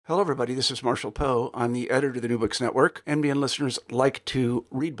Hello, everybody. This is Marshall Poe. I'm the editor of the New Books Network. NBN listeners like to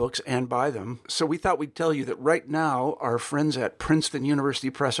read books and buy them. So we thought we'd tell you that right now, our friends at Princeton University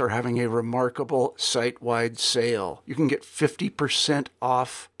Press are having a remarkable site-wide sale. You can get 50%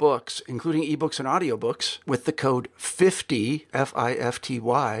 off books, including ebooks and audiobooks, with the code 50,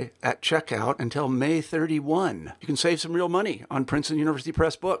 F-I-F-T-Y, at checkout until May 31. You can save some real money on Princeton University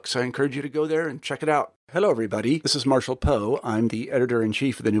Press books. I encourage you to go there and check it out. Hello, everybody. This is Marshall Poe. I'm the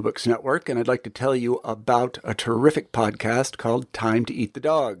editor-in-chief of the New Books Network, and I'd like to tell you about a terrific podcast called Time to Eat the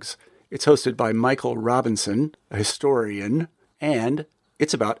Dogs. It's hosted by Michael Robinson, a historian, and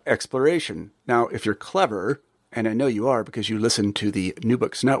it's about exploration. Now, if you're clever, and I know you are because you listen to the New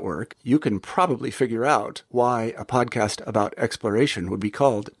Books Network, you can probably figure out why a podcast about exploration would be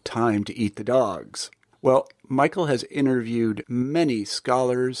called Time to Eat the Dogs. Well, Michael has interviewed many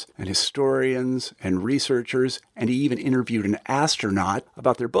scholars and historians and researchers, and he even interviewed an astronaut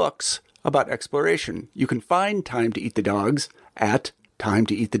about their books about exploration. You can find Time to Eat the Dogs at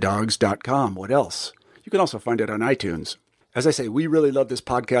timetoeatthedogs.com. What else? You can also find it on iTunes. As I say, we really love this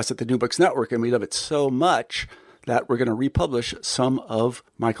podcast at the New Books Network, and we love it so much that we're going to republish some of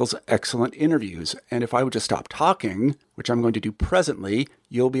Michael's excellent interviews. And if I would just stop talking, which I'm going to do presently,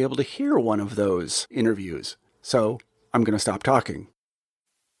 you'll be able to hear one of those interviews. So I'm going to stop talking.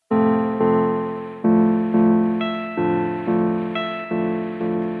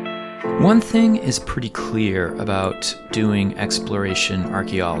 One thing is pretty clear about doing exploration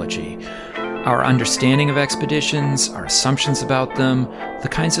archaeology. Our understanding of expeditions, our assumptions about them, the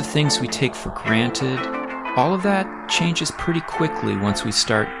kinds of things we take for granted, all of that changes pretty quickly once we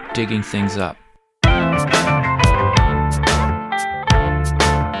start digging things up.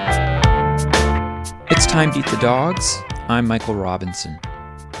 It's time to eat the dogs. I'm Michael Robinson.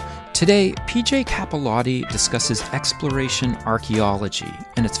 Today, PJ Cappellotti discusses exploration archaeology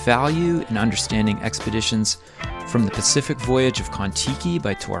and its value in understanding expeditions from the Pacific Voyage of Kon-Tiki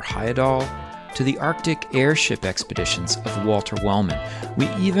by Thor Heyerdahl to the Arctic airship expeditions of Walter Wellman. We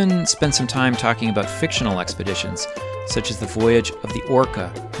even spend some time talking about fictional expeditions, such as the voyage of the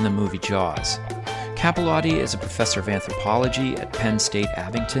Orca in the movie Jaws. Cappellotti is a professor of anthropology at Penn State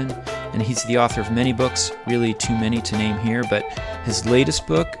Abington, and he's the author of many books, really too many to name here, but his latest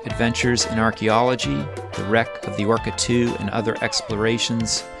book, Adventures in Archaeology, The Wreck of the Orca II and Other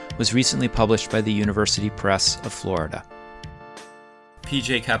Explorations, was recently published by the University Press of Florida.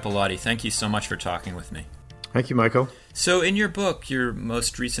 PJ Cappellotti, thank you so much for talking with me. Thank you, Michael. So in your book, your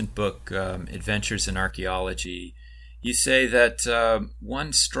most recent book, Adventures in Archaeology, you say that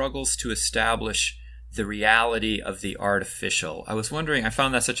one struggles to establish the reality of the artificial. I was wondering, I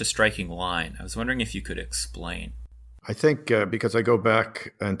found that such a striking line. I was wondering if you could explain. I think because I go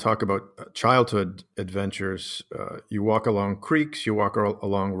back and talk about childhood adventures, you walk along creeks, you walk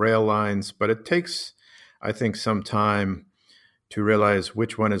along rail lines, but it takes, I think, some time to realize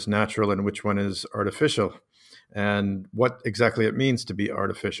which one is natural and which one is artificial, and what exactly it means to be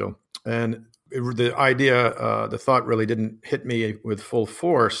artificial. And the idea, the thought really didn't hit me with full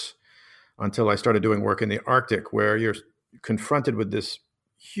force until I started doing work in the Arctic, where you're confronted with this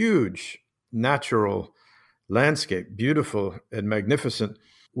huge natural landscape, beautiful and magnificent,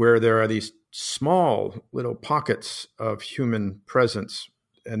 where there are these small little pockets of human presence.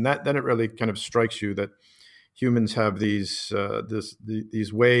 And then it really kind of strikes you that humans have these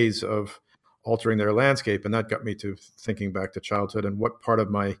ways of altering their landscape, and that got me to thinking back to childhood and what part of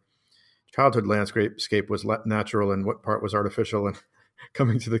my childhood landscape was natural and what part was artificial, and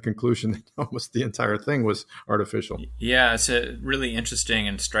coming to the conclusion that almost the entire thing was artificial. Yeah, it's a really interesting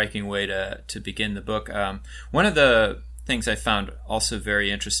and striking way to begin the book. One of the things I found also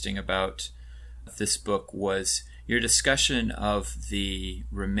very interesting about this book was your discussion of the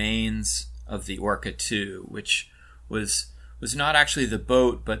remains of the Orca II, which was not actually the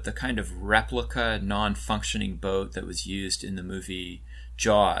boat, but the kind of replica, non-functioning boat that was used in the movie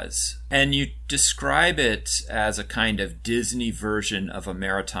Jaws. And you describe it as a kind of Disney version of a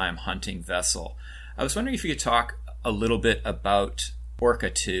maritime hunting vessel. I was wondering if you could talk a little bit about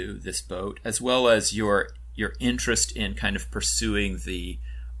Orca II, this boat, as well as your interest in kind of pursuing the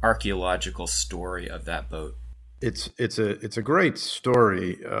archaeological story of that boat. It's a great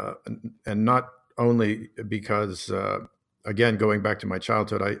story, and not only because, again, going back to my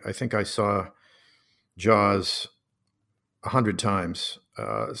childhood, I think I saw Jaws 100 times.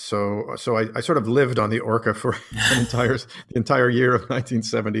 So I sort of lived on the Orca for the entire year of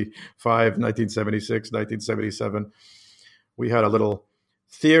 1975, 1976, 1977. We had a little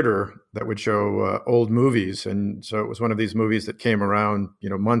theater that would show old movies, and so it was one of these movies that came around,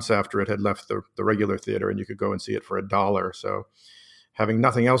 months after it had left the regular theater, and you could go and see it for $1. So having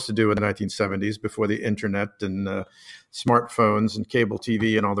nothing else to do in the 1970s before the internet and smartphones and cable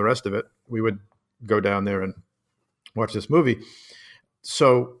TV and all the rest of it, we would go down there and watch this movie.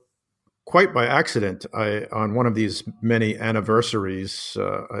 So quite by accident, on one of these many anniversaries,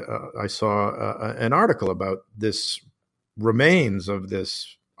 I saw an article about this remains of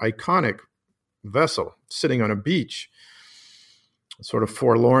this iconic vessel sitting on a beach, sort of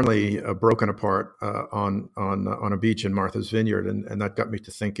forlornly broken apart on a beach in Martha's Vineyard, and that got me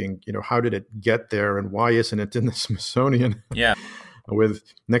to thinking, how did it get there, and why isn't it in the Smithsonian? Yeah, with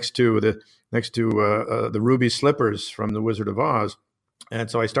next to the ruby slippers from The Wizard of Oz. And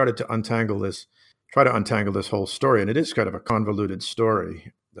so I started to try to untangle this whole story, and it is kind of a convoluted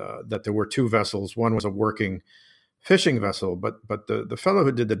story. That there were two vessels. One was a working fishing vessel, but the fellow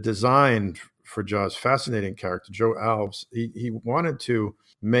who did the design for Jaws, fascinating character, Joe Alves, he wanted to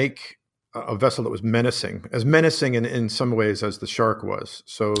make a vessel that was menacing in some ways as the shark was,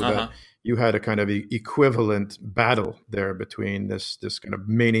 so that you had a kind of equivalent battle there between this kind of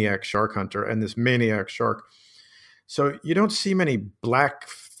maniac shark hunter and this maniac shark. So you don't see many black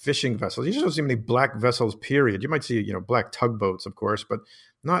fishing vessels. You just don't see many black vessels, period. You might see, black tugboats, of course, but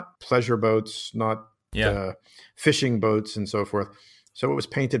not pleasure boats, not fishing boats and so forth. So it was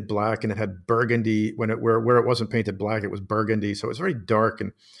painted black, and it had burgundy where it wasn't painted black, it was burgundy. So it was very dark,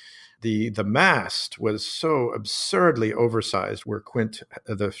 and the mast was so absurdly oversized, where Quint,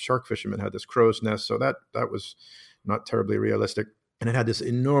 the shark fisherman, had this crow's nest. So that was not terribly realistic. And it had this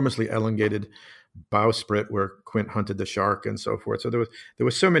enormously elongated bowsprit where Quint hunted the shark and so forth. So there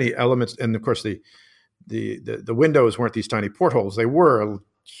was so many elements. And of course the windows weren't these tiny portholes. They were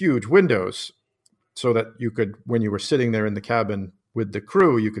huge windows, so that you could, when you were sitting there in the cabin with the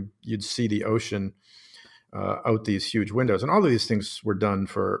crew, you'd see the ocean out these huge windows. And all of these things were done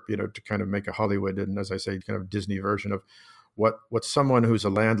for, to kind of make a Hollywood, and as I say, kind of Disney version of what someone who's a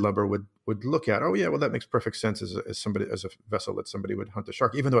landlubber would look at. Oh yeah, well, that makes perfect sense as a vessel that somebody would hunt a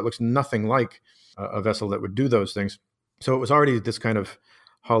shark, even though it looks nothing like a vessel that would do those things. So it was already this kind of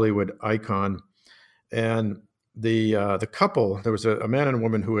Hollywood icon. And the couple, there was a man and a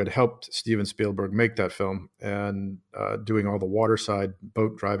woman who had helped Steven Spielberg make that film, and doing all the waterside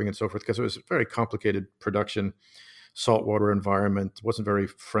boat driving and so forth, because it was a very complicated production, saltwater environment, wasn't very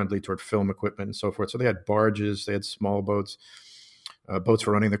friendly toward film equipment and so forth. So they had barges, they had small boats, boats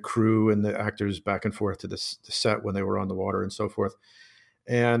for running the crew and the actors back and forth to the set when they were on the water and so forth.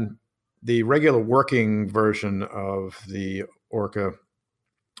 And the regular working version of the Orca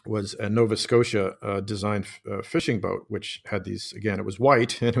was a Nova Scotia designed fishing boat, which had these, again, it was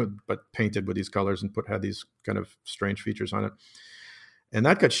white, but painted with these colors and had these kind of strange features on it. And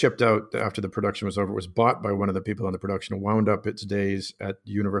that got shipped out after the production was over. It was bought by one of the people on the production, and wound up its days at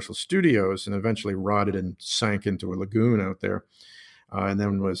Universal Studios, and eventually rotted and sank into a lagoon out there, and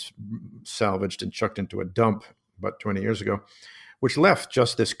then was salvaged and chucked into a dump about 20 years ago, which left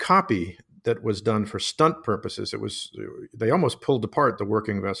just this copy that was done for stunt purposes. They almost pulled apart the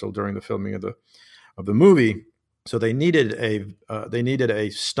working vessel during the filming of the movie, so they needed a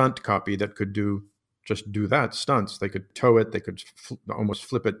stunt copy that could do that stunts. They could tow it, they could almost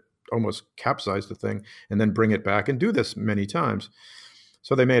flip it, almost capsize the thing, and then bring it back and do this many times.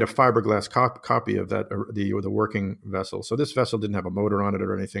 So they made a fiberglass copy of that, the working vessel. So this vessel didn't have a motor on it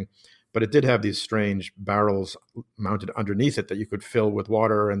or anything, but it did have these strange barrels mounted underneath it that you could fill with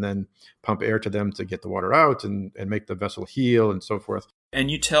water and then pump air to them to get the water out and make the vessel heal and so forth.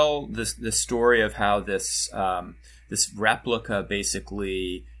 And you tell the story of how this replica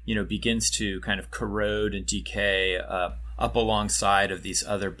basically, begins to kind of corrode and decay up alongside of these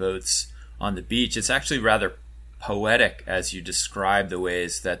other boats on the beach. It's actually rather poetic as you describe the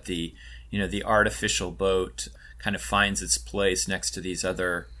ways that the artificial boat kind of finds its place next to these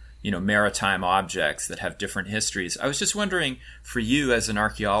other, maritime objects that have different histories. I was just wondering, for you as an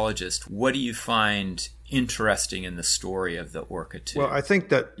archaeologist, what do you find interesting in the story of the Orca II? Well, I think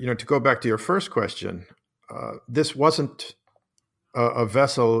that, to go back to your first question, this wasn't a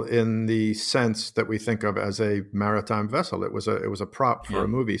vessel in the sense that we think of as a maritime vessel. It was a prop for a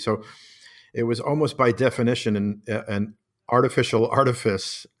movie. So it was almost by definition an artificial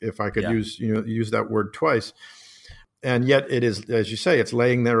artifice, if I could use that word twice. And yet it is, as you say, it's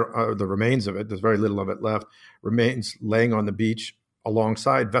laying there, the remains of it, there's very little of it left, remains laying on the beach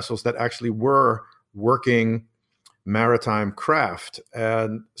alongside vessels that actually were working maritime craft.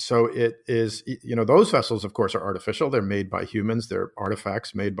 And so it is, those vessels, of course, are artificial. They're made by humans. They're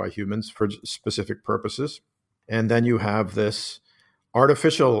artifacts made by humans for specific purposes. And then you have this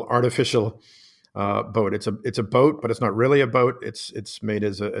artificial boat. It's a boat, but it's not really a boat. It's made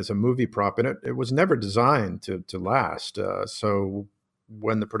as a movie prop, and it was never designed to last. So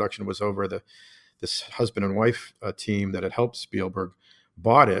when the production was over, this husband and wife team that had helped Spielberg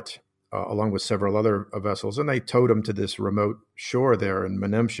bought it along with several other vessels, and they towed them to this remote shore there in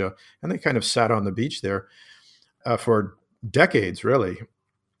Menemsha, and they kind of sat on the beach there for decades, really.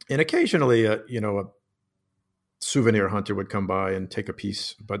 And occasionally, a souvenir hunter would come by and take a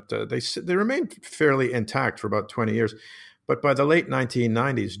piece, but they remained fairly intact for about 20 years. But by the late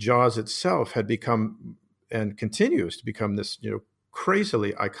 1990s, Jaws itself had become and continues to become this,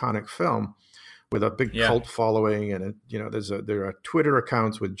 crazily iconic film with a big cult following, and there are Twitter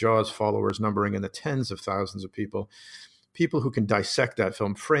accounts with Jaws followers numbering in the tens of thousands of people who can dissect that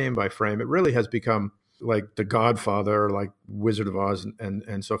film frame by frame. It really has become like The Godfather, like Wizard of Oz,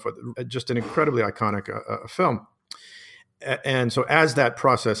 and so forth. Just an incredibly iconic film. And so as that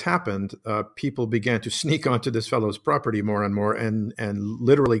process happened, people began to sneak onto this fellow's property more and more and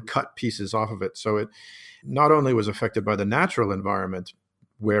literally cut pieces off of it. So it not only was affected by the natural environment,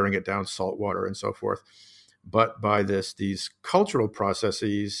 wearing it down, salt water and so forth, but by these cultural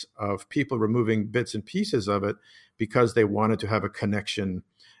processes of people removing bits and pieces of it because they wanted to have a connection,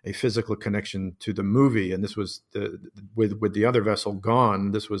 a physical connection to the movie. And this was with the other vessel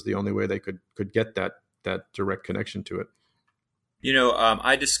gone, this was the only way they could get that direct connection to it.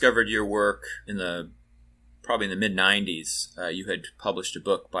 I discovered your work probably in the mid-90s. You had published a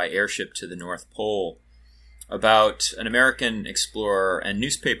book, By Airship to the North Pole, about an American explorer and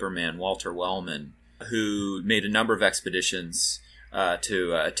newspaperman, Walter Wellman, who made a number of expeditions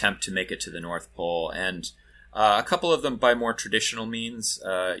to attempt to make it to the North Pole. And a couple of them by more traditional means,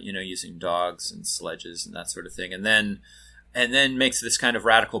 using dogs and sledges and that sort of thing. And then makes this kind of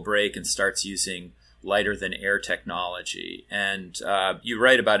radical break and starts using lighter than air technology. And you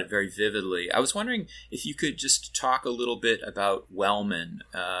write about it very vividly. I was wondering if you could just talk a little bit about Wellman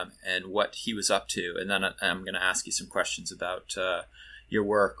and what he was up to. And then I'm going to ask you some questions about your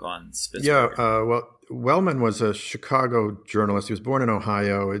work on Spitzbergen. Well, Wellman was a Chicago journalist. He was born in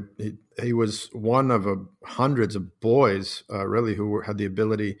Ohio. He was one of hundreds of boys, really, who had the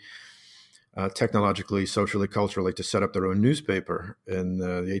ability technologically, socially, culturally, to set up their own newspaper in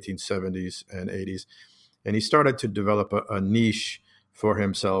the 1870s and 80s. And he started to develop a niche for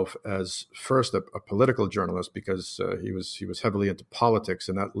himself as first a political journalist, because he was heavily into politics,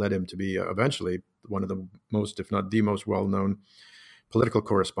 and that led him to be eventually one of the most, if not the most well-known political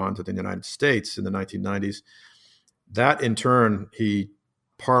correspondent in the United States in the 1990s. That, in turn, he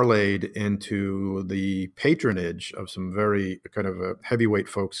parlayed into the patronage of some very kind of heavyweight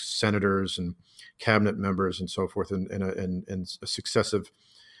folks, senators and cabinet members and so forth, in successive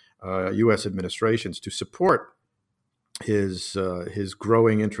U.S. administrations to support his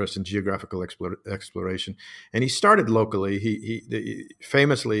growing interest in geographical exploration. And he started locally. He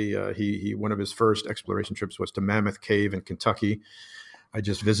famously one of his first exploration trips was to Mammoth Cave in Kentucky. I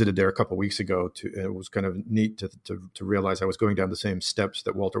just visited there a couple of weeks ago. It was kind of neat to realize I was going down the same steps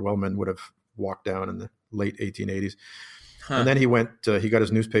that Walter Wellman would have walked down in the late 1880s. Huh. And then he he got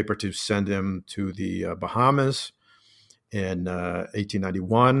his newspaper to send him to the Bahamas in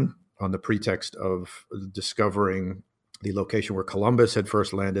 1891 on the pretext of discovering the location where Columbus had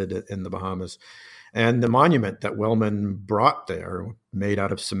first landed in the Bahamas. And the monument that Wellman brought there, made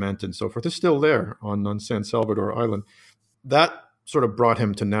out of cement and so forth, is still there on San Salvador Island. That sort of brought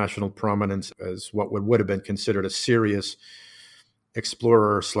him to national prominence as what would have been considered a serious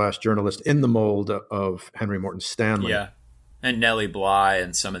explorer / journalist in the mold of Henry Morton Stanley. Yeah, and Nellie Bly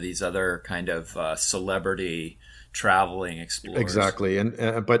and some of these other kind of celebrity traveling explorers. Exactly, and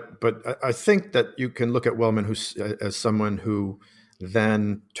but I think that you can look at Wellman as someone who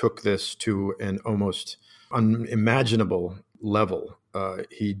then took this to an almost unimaginable level.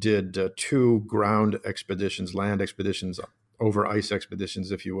 He did 2 ground expeditions, land expeditions, over ice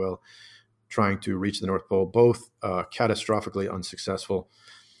expeditions, if you will, trying to reach the North Pole, both catastrophically unsuccessful.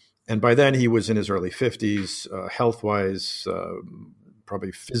 And by then he was in his early 50s, health-wise,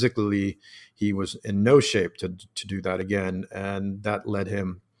 probably physically, he was in no shape to do that again. And that led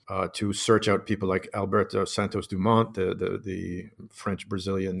him to search out people like Alberto Santos Dumont, the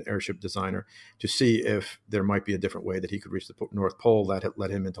French-Brazilian airship designer, to see if there might be a different way that he could reach the North Pole. That had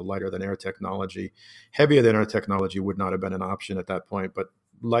led him into lighter-than-air technology. Heavier-than-air technology would not have been an option at that point, but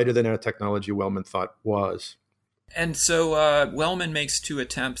lighter-than-air technology, Wellman thought, was. And so Wellman makes 2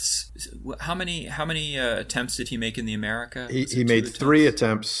 attempts. How many attempts did he make in the America? He made 3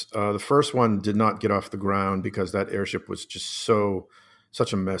 attempts. The first one did not get off the ground because that airship was just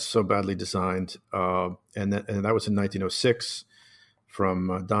such a mess, so badly designed. And that was in 1906 from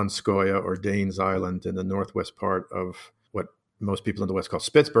Donskoy or Danes Island in the northwest part of what most people in the West call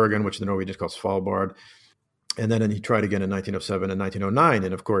Spitsbergen, which the Norwegians call Svalbard. And then he tried again in 1907 and 1909.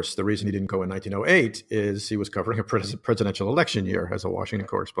 And of course, the reason he didn't go in 1908 is he was covering a presidential election year as a Washington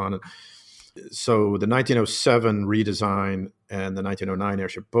correspondent. So the 1907 redesign and the 1909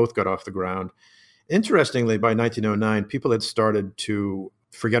 airship both got off the ground. Interestingly, by 1909, people had started to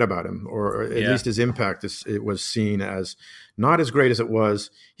forget about him, or at least his impact it was seen as not as great as it was.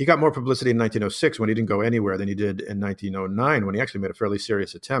 He got more publicity in 1906 when he didn't go anywhere than he did in 1909 when he actually made a fairly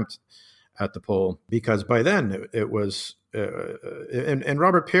serious attempt at the pole, because by then it was, and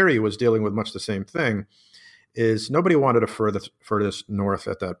Robert Peary was dealing with much the same thing, is nobody wanted a furthest north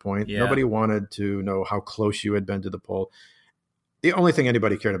at that point. Yeah. Nobody wanted to know how close you had been to the pole. The only thing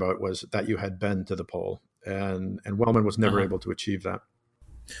anybody cared about was that you had been to the pole, and Wellman was never able to achieve that.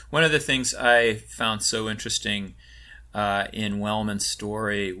 One of the things I found so interesting in Wellman's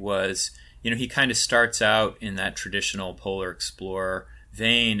story was, he kind of starts out in that traditional polar explorer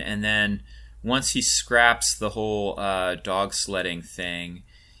vein, and then once he scraps the whole dog sledding thing,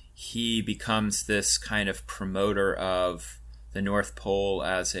 he becomes this kind of promoter of the North Pole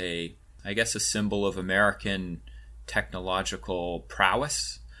as a symbol of American technological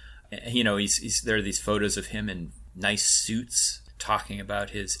prowess. There are these photos of him in nice suits talking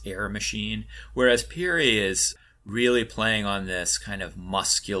about his air machine, whereas Peary is really playing on this kind of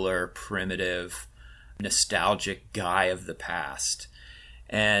muscular, primitive, nostalgic guy of the past.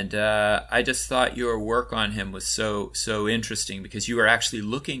 And I just thought your work on him was so interesting, because you were actually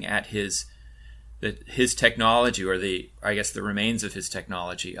looking at his technology, or the remains of his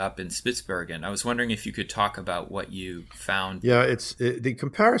technology up in Spitsbergen. I was wondering if you could talk about what you found. Yeah, the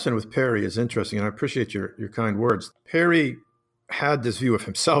comparison with Peary is interesting, and I appreciate your kind words. Peary had this view of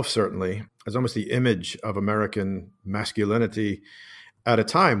himself, certainly, as almost the image of American masculinity at a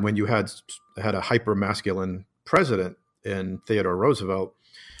time when you had a hyper-masculine president in Theodore Roosevelt.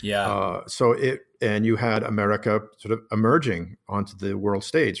 Yeah. And you had America sort of emerging onto the world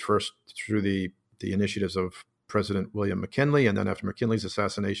stage, first through the initiatives of President William McKinley, and then after McKinley's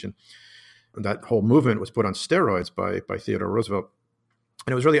assassination, that whole movement was put on steroids by Theodore Roosevelt.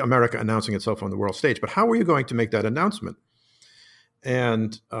 And it was really America announcing itself on the world stage. But how were you going to make that announcement?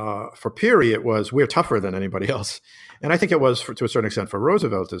 And for Peary, it was, we're tougher than anybody else. And I think it was, to a certain extent, for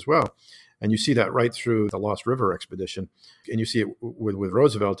Roosevelt as well. And you see that right through the Lost River expedition. And you see it with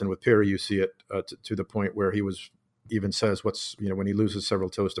Roosevelt, and with Peary, you see it to the point where he even says, when he loses several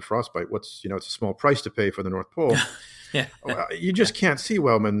toes to frostbite, it's a small price to pay for the North Pole. Yeah. You just can't see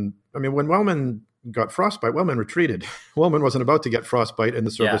Wellman. I mean, when Wellman got frostbite, Wellman retreated. Wellman wasn't about to get frostbite in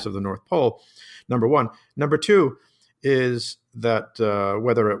the service of the North Pole, number one. Number two is that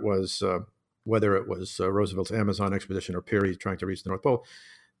whether it was Roosevelt's Amazon expedition or Peary trying to reach the North Pole,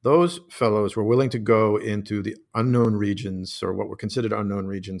 those fellows were willing to go into the unknown regions, or what were considered unknown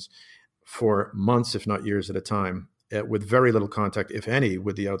regions, for months, if not years at a time, with very little contact, if any,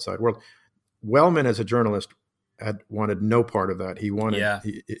 with the outside world. Wellman, as a journalist, had wanted no part of that. He wanted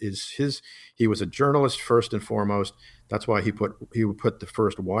he was a journalist first and foremost. That's why he would put the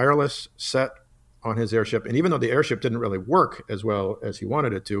first wireless set on his airship. And even though the airship didn't really work as well as he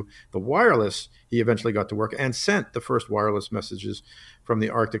wanted it to, the wireless, he eventually got to work and sent the first wireless messages from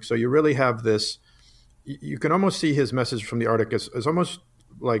the Arctic. So you really have this, you can almost see his message from the Arctic as almost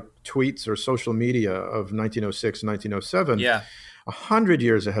like tweets or social media of 1906, 1907, 100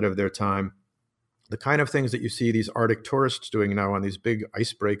 years ahead of their time. The kind of things that you see these Arctic tourists doing now on these big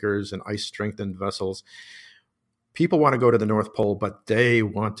icebreakers and ice-strengthened vessels. People want to go to the North Pole, but they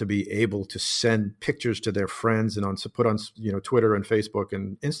want to be able to send pictures to their friends and put on Twitter and Facebook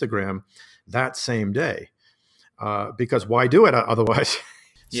and Instagram that same day. Because why do it otherwise?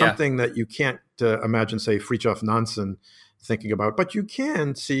 Something that you can't imagine, say, Fridtjof Nansen thinking about, but you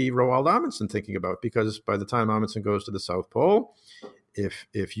can see Roald Amundsen thinking about, because by the time Amundsen goes to the South Pole,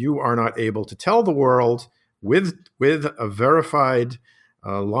 if you are not able to tell the world with a verified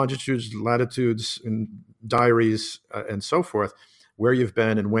longitudes, latitudes, and diaries and so forth, where you've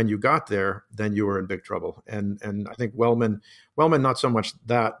been and when you got there, then you were in big trouble. And I think Wellman not so much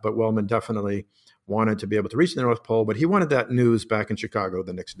that, but Wellman definitely wanted to be able to reach the North Pole, but he wanted that news back in Chicago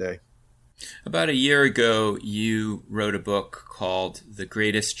the next day. About a year ago, you wrote a book called The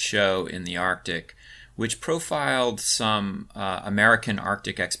Greatest Show in the Arctic, which profiled some American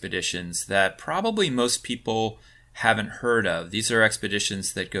Arctic expeditions that probably most people haven't heard of. These are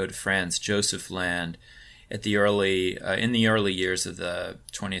expeditions that go to Franz Josef Land in the early years of the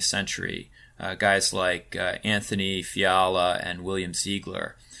 20th century. Guys like Anthony Fiala and William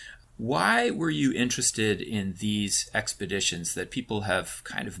Ziegler. Why were you interested in these expeditions that people have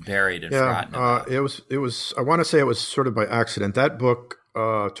kind of buried and forgotten about? It was. I want to say it was sort of by accident. That book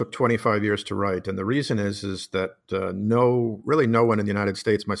took 25 years to write. And the reason is that no one in the United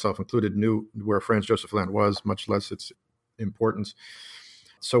States, myself included, knew where Franz Josef Land was, much less its importance.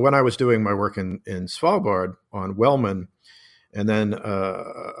 So when I was doing my work in Svalbard on Wellman, and then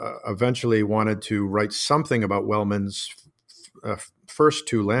eventually wanted to write something about Wellman's first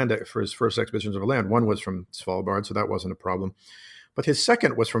two for his first expeditions over land. One was from Svalbard, so that wasn't a problem. But his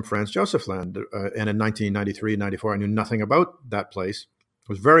second was from Franz Josef Land. And in 1993, 94, I knew nothing about that place.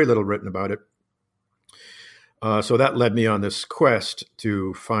 There was very little written about it. So that led me on this quest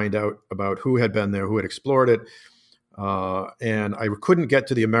to find out about who had been there, who had explored it. And I couldn't get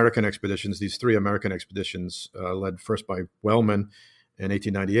to the American expeditions, these three American expeditions, led first by Wellman in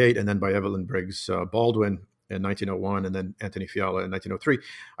 1898, and then by Evelyn Briggs Baldwin in 1901, and then Anthony Fiala in 1903.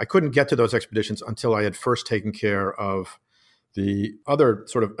 I couldn't get to those expeditions until I had first taken care of the other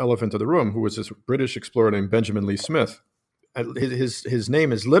sort of elephant of the room, who was this British explorer named Benjamin Lee Smith. His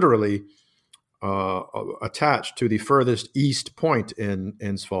name is literally attached to the furthest east point in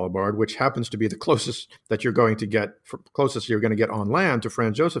Svalbard, which happens to be the closest that you're going to get on land to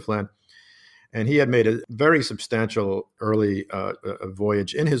Franz Josef Land. And he had made a very substantial early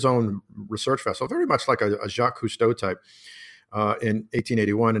voyage in his own research vessel, very much like a Jacques Cousteau type, in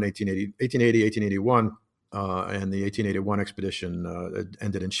 1881 and 1880, 1881. And the 1881 expedition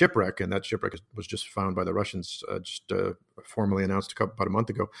ended in shipwreck, and that shipwreck was just found by the Russians, formally announced about a month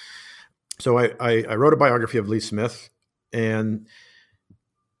ago. So I wrote a biography of Lee Smith, and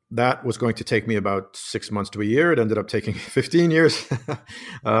that was going to take me about 6 months to a year. It ended up taking 15 years.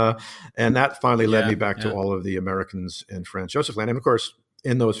 And that finally led me back to all of the Americans in Franz Josef Land. And of course,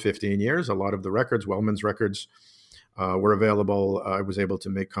 in those 15 years, a lot of the records, Wellman's records, were available. I was able to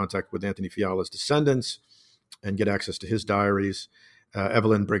make contact with Anthony Fiala's descendants and get access to his diaries.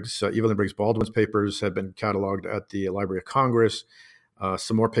 Evelyn Briggs Baldwin's papers had been cataloged at the Library of Congress.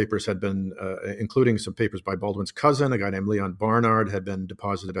 Some more papers had been, including some papers by Baldwin's cousin, a guy named Leon Barnard, had been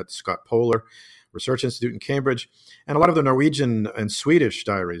deposited at the Scott Polar Research Institute in Cambridge. And a lot of the Norwegian and Swedish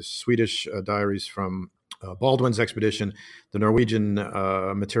diaries from Baldwin's expedition, the Norwegian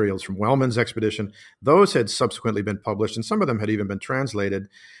materials from Wellman's expedition, those had subsequently been published, and some of them had even been translated.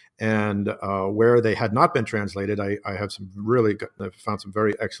 And where they had not been translated, I have found some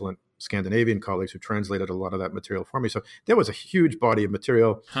very excellent Scandinavian colleagues who translated a lot of that material for me. So there was a huge body of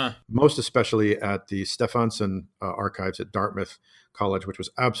material, most especially at the Stefansson archives at Dartmouth College, which was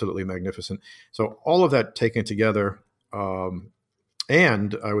absolutely magnificent. So all of that taken together,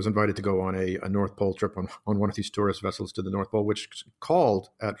 and I was invited to go on a North Pole trip on one of these tourist vessels to the North Pole, which called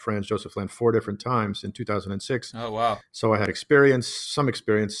at Franz Josef Land 4 different times in 2006. Oh, wow. So I had some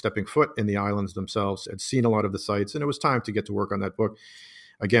experience stepping foot in the islands themselves. I'd seen a lot of the sites, and it was time to get to work on that book.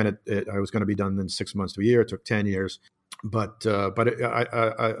 Again, I was going to be done in 6 months to a year. It took 10 years. But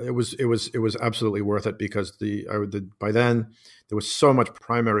it was absolutely worth it, because by then there was so much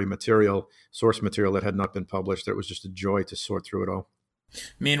primary material, source material that had not been published. That it was just a joy to sort through it all.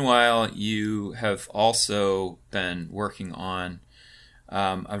 Meanwhile, you have also been working on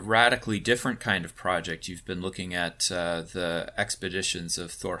a radically different kind of project. You've been looking at the expeditions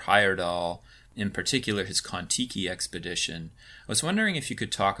of Thor Heyerdahl, in particular his Kon-Tiki expedition. I was wondering if you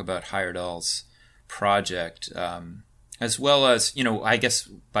could talk about Heyerdahl's project, as well as, I guess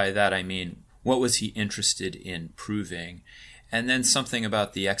by that I mean, what was he interested in proving? And then something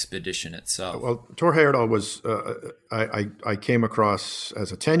about the expedition itself. Well, Thor Heyerdahl was, I came across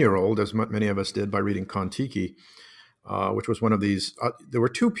as a 10-year-old, as many of us did, by reading Kon-Tiki, which was one of these. There were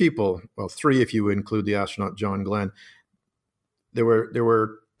two people, well, three if you include the astronaut John Glenn. There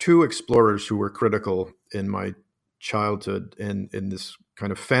were two explorers who were critical in my childhood in this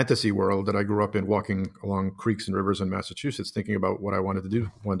kind of fantasy world that I grew up in, walking along creeks and rivers in Massachusetts, thinking about what I wanted to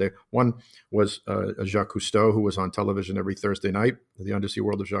do one day. One was Jacques Cousteau, who was on television every Thursday night, The Undersea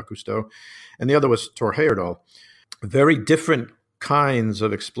World of Jacques Cousteau. And the other was Thor Heyerdahl. Very different kinds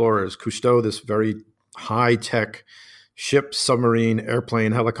of explorers. Cousteau, this very high-tech ship, submarine,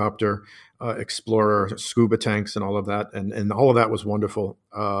 airplane, helicopter explorer, scuba tanks and all of that. And all of that was wonderful.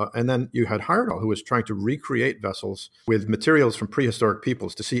 And then you had Heyerdahl, who was trying to recreate vessels with materials from prehistoric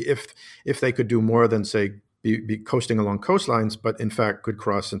peoples to see if they could do more than, say, be coasting along coastlines, but in fact could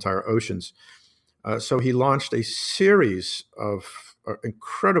cross entire oceans. So he launched a series of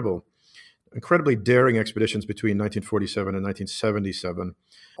incredibly daring expeditions between 1947 and 1977,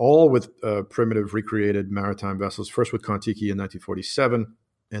 all with primitive recreated maritime vessels, first with Kon-Tiki in 1947,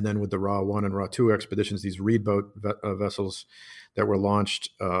 and then with the Ra 1 and Ra 2 expeditions, these reed boat vessels that were launched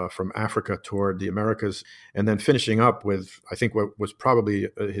from Africa toward the Americas, and then finishing up with, I think, what was probably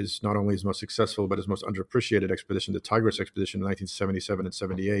not only his most successful, but his most underappreciated expedition, the Tigris expedition in 1977 and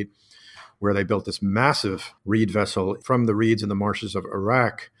 78, where they built this massive reed vessel from the reeds in the marshes of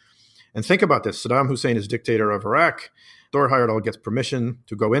Iraq. And think about this. Saddam Hussein is dictator of Iraq. Thor Heyerdahl gets permission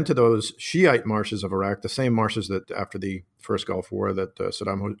to go into those Shiite marshes of Iraq, the same marshes that after the first Gulf War that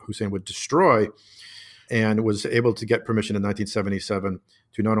Saddam Hussein would destroy, and was able to get permission in 1977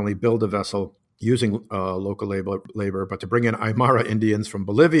 to not only build a vessel using local labor, but to bring in Aymara Indians from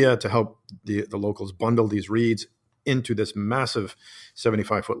Bolivia to help the locals bundle these reeds into this massive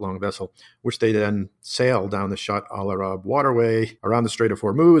 75-foot-long vessel, which they then sail down the Shatt al-Arab waterway, around the Strait of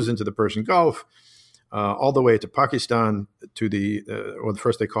Hormuz, into the Persian Gulf, all the way to Pakistan, or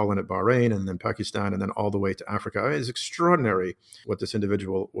first they call in it Bahrain, and then Pakistan, and then all the way to Africa. I mean, it's extraordinary what this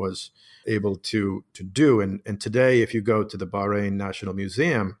individual was able to do. And today, if you go to the Bahrain National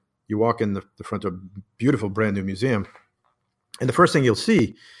Museum, you walk in the front of a beautiful brand new museum, and the first thing you'll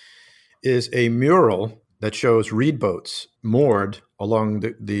see is a mural that shows reed boats moored along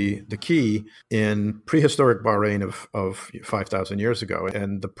the quay in prehistoric Bahrain of 5,000 years ago.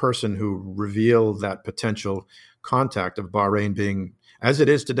 And the person who revealed that potential contact of Bahrain being, as it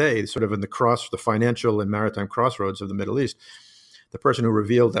is today, sort of in the financial and maritime crossroads of the Middle East, the person who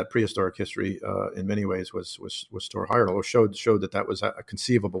revealed that prehistoric history in many ways was Thor Heyerdahl, or showed that was a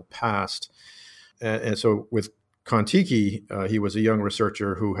conceivable past. And so with Kon-Tiki, he was a young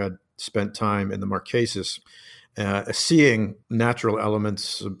researcher who had spent time in the Marquesas, seeing natural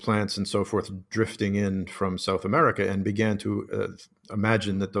elements, plants and so forth, drifting in from South America, and began to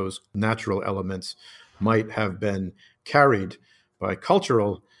imagine that those natural elements might have been carried by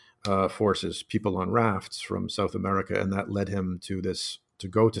cultural forces, people on rafts from South America, and that led him to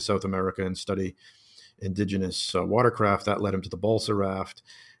go to South America and study indigenous watercraft. That led him to the balsa raft,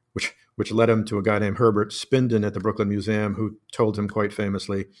 which led him to a guy named Herbert Spinden at the Brooklyn Museum, who told him quite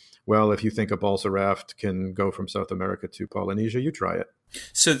famously, well, if you think a balsa raft can go from South America to Polynesia, you try it.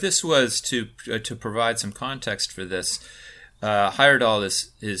 So this was to provide some context for this. Heyerdahl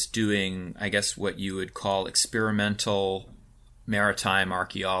is doing, I guess, what you would call experimental maritime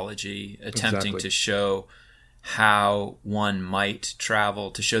archaeology, attempting to show how one might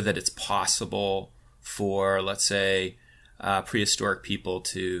travel, to show that it's possible for, let's say, prehistoric people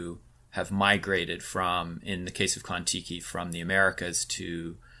to have migrated from, in the case of Kon-Tiki, from the Americas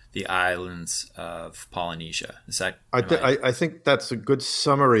to the islands of Polynesia. Is that? I think that's a good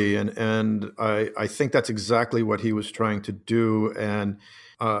summary, and I think that's exactly what he was trying to do. And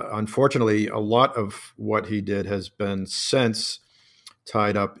unfortunately, a lot of what he did has been since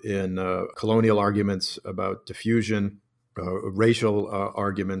tied up in colonial arguments about diffusion, racial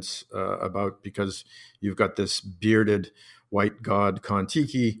arguments because you've got this bearded white god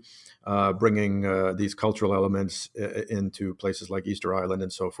Kon-Tiki bringing these cultural elements into places like Easter Island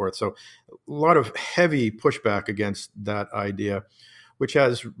and so forth. So a lot of heavy pushback against that idea, which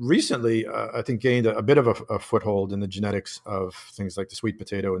has recently, I think, gained a bit of a foothold in the genetics of things like the sweet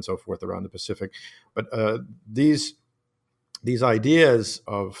potato and so forth around the Pacific. But these ideas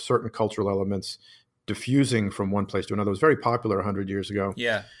of certain cultural elements diffusing from one place to another was very popular 100 years ago.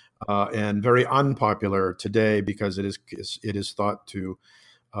 Yeah. And very unpopular today because it is thought to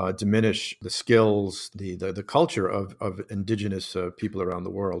diminish the skills, the culture of indigenous people around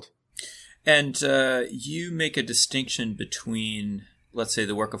the world. And you make a distinction between, let's say,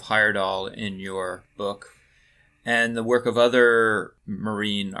 the work of Heyerdahl in your book and the work of other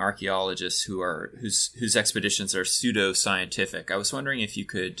marine archaeologists whose expeditions are pseudo-scientific. I was wondering if you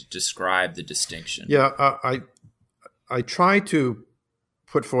could describe the distinction. Yeah, I try to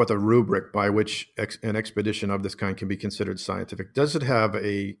put forth a rubric by which an expedition of this kind can be considered scientific. Does it have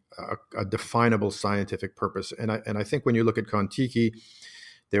a definable scientific purpose? And I think when you look at Kon-Tiki,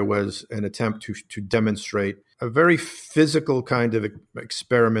 there was an attempt to demonstrate a very physical kind of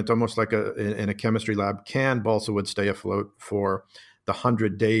experiment, almost like in a chemistry lab. Can balsa wood stay afloat for the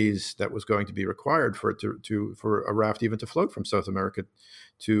 100 days that was going to be required for it for a raft even to float from South America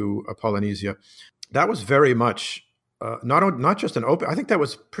to Polynesia? That was very much not just an open. I think that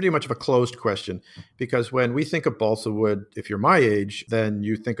was pretty much of a closed question, because when we think of balsa wood, if you're my age, then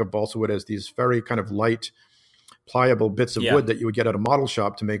you think of balsa wood as these very kind of light, pliable bits of wood that you would get at a model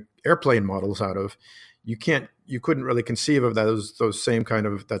shop to make airplane models out of. You couldn't really conceive of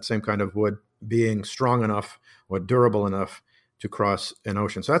that same kind of wood being strong enough or durable enough to cross an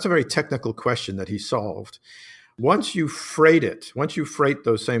ocean. So that's a very technical question that he solved. Once you freight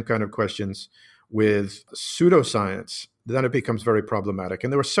those same kind of questions with pseudoscience then it becomes very problematic.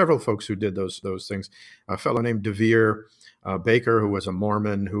 And there were several folks who did those things. A fellow named DeVere Baker, who was a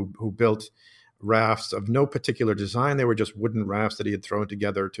Mormon, who built rafts of no particular design. They were just wooden rafts that he had thrown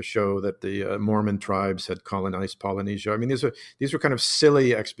together to show that the Mormon tribes had colonized Polynesia. I mean, these were kind of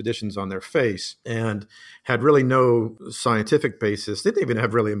silly expeditions on their face and had really no scientific basis. They didn't even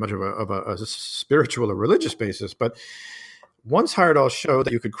have really much of a spiritual or religious basis. But once Heyerdahl showed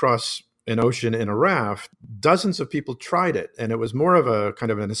that you could cross an ocean in a raft, dozens of people tried it, and it was more of a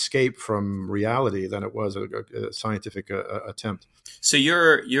kind of an escape from reality than it was a scientific attempt. So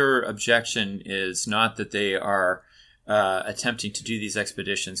your objection is not that they are attempting to do these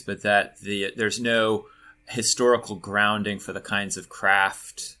expeditions, but that there's no historical grounding for the kinds of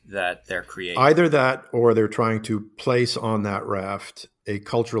craft that they're creating. Either that, or they're trying to place on that raft a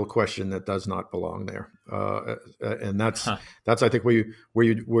cultural question that does not belong there, and that's I think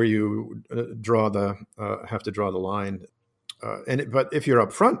where you draw the have to draw the line. But if you're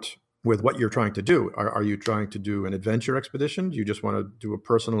upfront with what you're trying to do, are you trying to do an adventure expedition? Do you just want to do a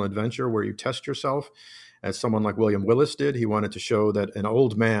personal adventure where you test yourself, as someone like William Willis did? He wanted to show that an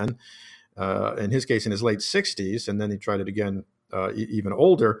old man, in his case in his late 60s, and then he tried it again even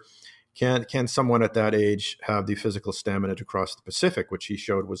older. Can someone at that age have the physical stamina to cross the Pacific, which he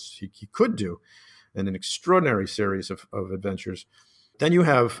showed he could do in an extraordinary series of adventures? Then you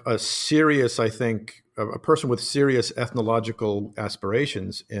have a serious, I think, a person with serious ethnological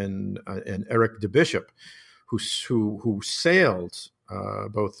aspirations in Eric de Bishop, who sailed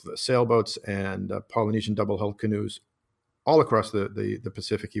both sailboats and Polynesian double-hulled canoes all across the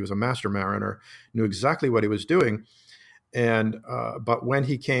Pacific. He was a master mariner, knew exactly what he was doing. And but when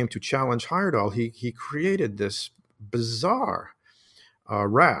he came to challenge Heyerdahl, he created this bizarre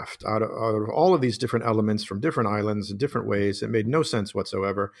raft out of all of these different elements from different islands in different ways. It made no sense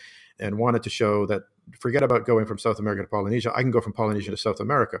whatsoever, and wanted to show that forget about going from South America to Polynesia. I can go from Polynesia to South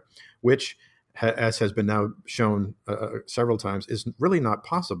America, which, as has been now shown several times, is really not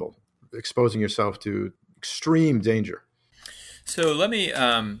possible, exposing yourself to extreme danger. So let me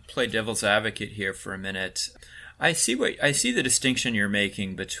play devil's advocate here for a minute. I see the distinction you're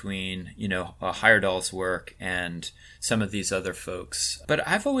making between, Heyerdahl's work and some of these other folks. But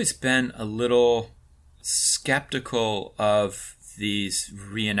I've always been a little skeptical of these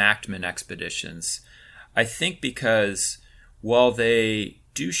reenactment expeditions. I think because while they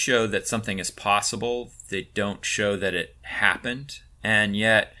do show that something is possible, they don't show that it happened. And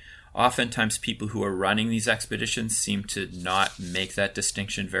yet, oftentimes people who are running these expeditions seem to not make that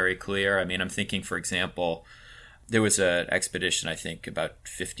distinction very clear. I mean, I'm thinking, for example, there was an expedition, I think, about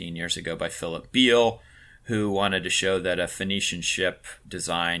 15 years ago by Philip Beale, who wanted to show that a Phoenician ship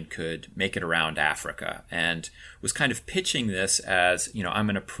design could make it around Africa, and was kind of pitching this as, I'm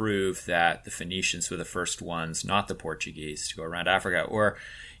going to prove that the Phoenicians were the first ones, not the Portuguese, to go around Africa. Or,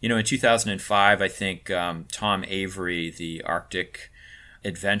 in 2005, I think Tom Avery, the Arctic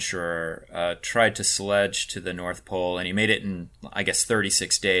adventurer, tried to sledge to the North Pole, and he made it in,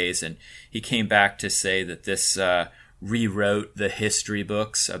 36 days. And he came back to say that this rewrote the history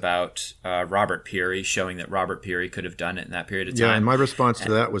books about Robert Peary, showing that Robert Peary could have done it in that period of time. Yeah, and my response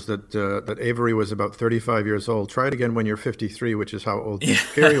to that was that Avery was about 35 years old. Try it again when you're 53, which is how old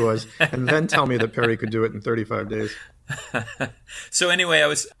Peary was, and then tell me that Peary could do it in 35 days. So anyway,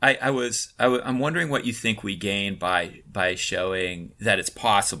 I'm wondering what you think we gain by showing that it's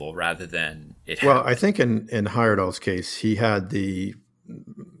possible rather than it happened. Well, I think in Heyerdahl's case, he had the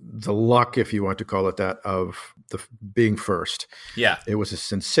luck, if you want to call it that, of being first. Yeah. It was a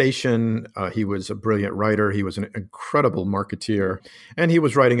sensation. He was a brilliant writer. He was an incredible marketeer. And he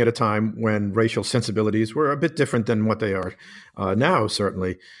was writing at a time when racial sensibilities were a bit different than what they are now,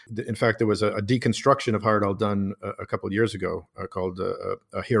 certainly. In fact, there was a deconstruction of Heyerdahl done a couple of years ago called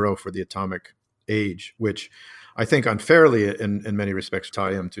A Hero for the Atomic Age, which I think unfairly, in many respects,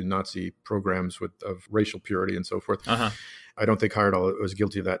 tie him to Nazi programs of racial purity and so forth. Uh-huh. I don't think Heyerdahl was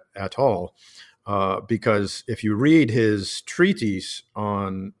guilty of that at all, because if you read his treatise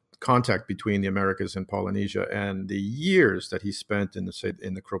on contact between the Americas and Polynesia and the years that he spent in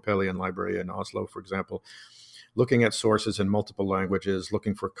the Kropelian Library in Oslo, for example, looking at sources in multiple languages,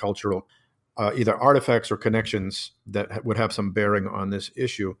 looking for cultural either artifacts or connections that would have some bearing on this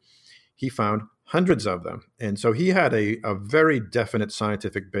issue, he found hundreds of them. And so he had a very definite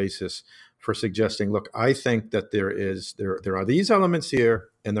scientific basis for suggesting, look, I think that there are these elements here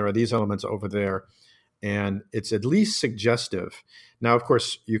and there are these elements over there, and it's at least suggestive. Now, of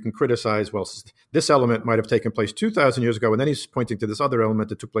course, you can criticize, well, this element might have taken place 2,000 years ago, and then he's pointing to this other element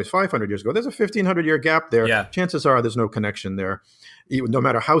that took place 500 years ago. There's a 1,500-year gap there. Yeah. Chances are there's no connection there, no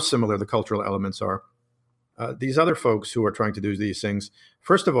matter how similar the cultural elements are. These other folks who are trying to do these things,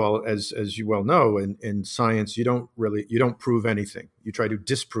 first of all, as you well know, in science, you don't prove anything. You try to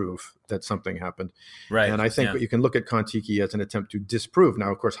disprove that something happened. Right. And I think you can look at Kon-Tiki as an attempt to disprove.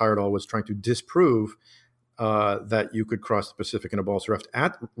 Now, of course, Heyerdahl was trying to disprove that you could cross the Pacific in a balsa raft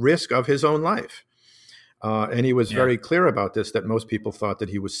at risk of his own life. And he was very clear about this, that most people thought that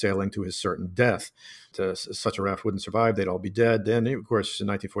he was sailing to his certain death. Such a raft wouldn't survive. They'd all be dead. Then, of course, in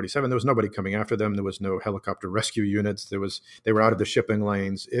 1947, there was nobody coming after them. There was no helicopter rescue units. They were out of the shipping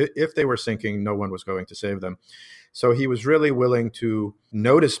lanes. If they were sinking, no one was going to save them. So he was really willing to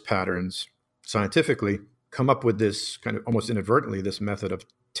notice patterns scientifically, come up with this kind of almost inadvertently, this method of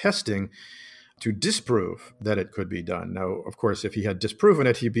testing to disprove that it could be done. Now, of course, if he had disproven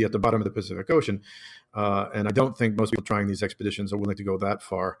it, he'd be at the bottom of the Pacific Ocean. And I don't think most people trying these expeditions are willing to go that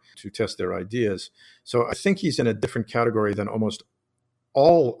far to test their ideas. So I think he's in a different category than almost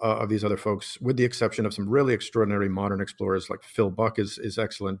all of these other folks, with the exception of some really extraordinary modern explorers like Phil Buck is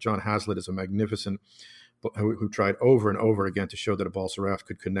excellent. John Hazlitt is a magnificent, who tried over and over again to show that a balsa raft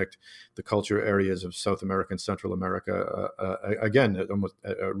could connect the culture areas of South America and Central America, again, almost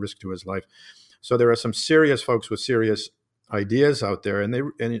at risk to his life. So there are some serious folks with serious ideas out there,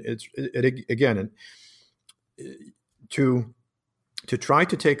 to try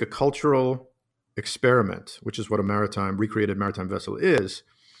to take a cultural experiment, which is what a recreated maritime vessel is,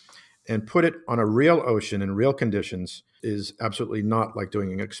 and put it on a real ocean in real conditions is absolutely not like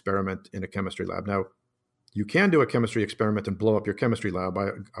doing an experiment in a chemistry lab. Now, you can do a chemistry experiment and blow up your chemistry lab,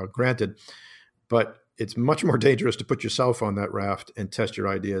 granted, but it's much more dangerous to put yourself on that raft and test your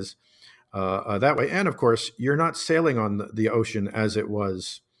ideas that way. And of course, you're not sailing on the ocean as it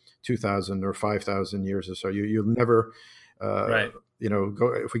was 2,000 or 5,000 years or so. You'll never, go.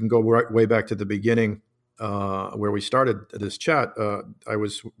 If we can go way back to the beginning, where we started this chat.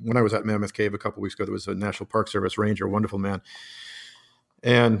 When I was at Mammoth Cave a couple of weeks ago, there was a National Park Service ranger, wonderful man.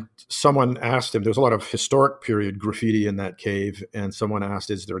 And someone asked him, there was a lot of historic period graffiti in that cave. And someone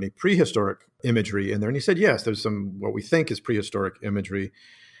asked, is there any prehistoric imagery in there? And he said, yes, there's some, what we think is prehistoric imagery.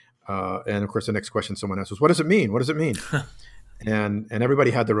 And of course, the next question someone asked was, what does it mean? What does it mean? and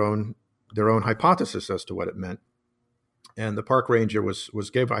everybody had their own hypothesis as to what it meant. And the park ranger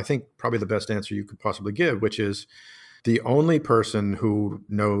gave, I think, probably the best answer you could possibly give, which is the only person who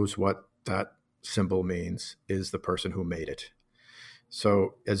knows what that symbol means is the person who made it.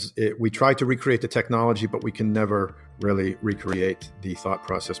 So we try to recreate the technology, but we can never really recreate the thought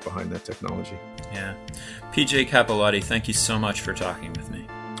process behind that technology. Yeah. PJ Cappellotti, thank you so much for talking with me.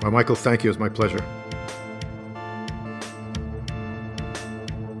 Michael, thank you. It was my pleasure.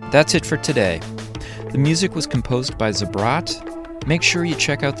 That's it for today. The music was composed by Zabrat. Make sure you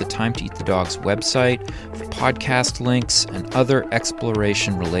check out the Time to Eat the Dogs website for podcast links and other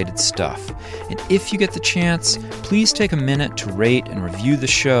exploration-related stuff. And if you get the chance, please take a minute to rate and review the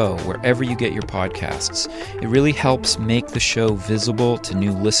show wherever you get your podcasts. It really helps make the show visible to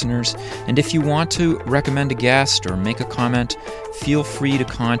new listeners. And if you want to recommend a guest or make a comment, feel free to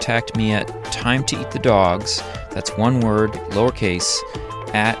contact me at timetoeatthedogs, that's one word, lowercase,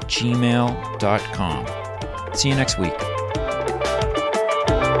 @gmail.com. See you next week.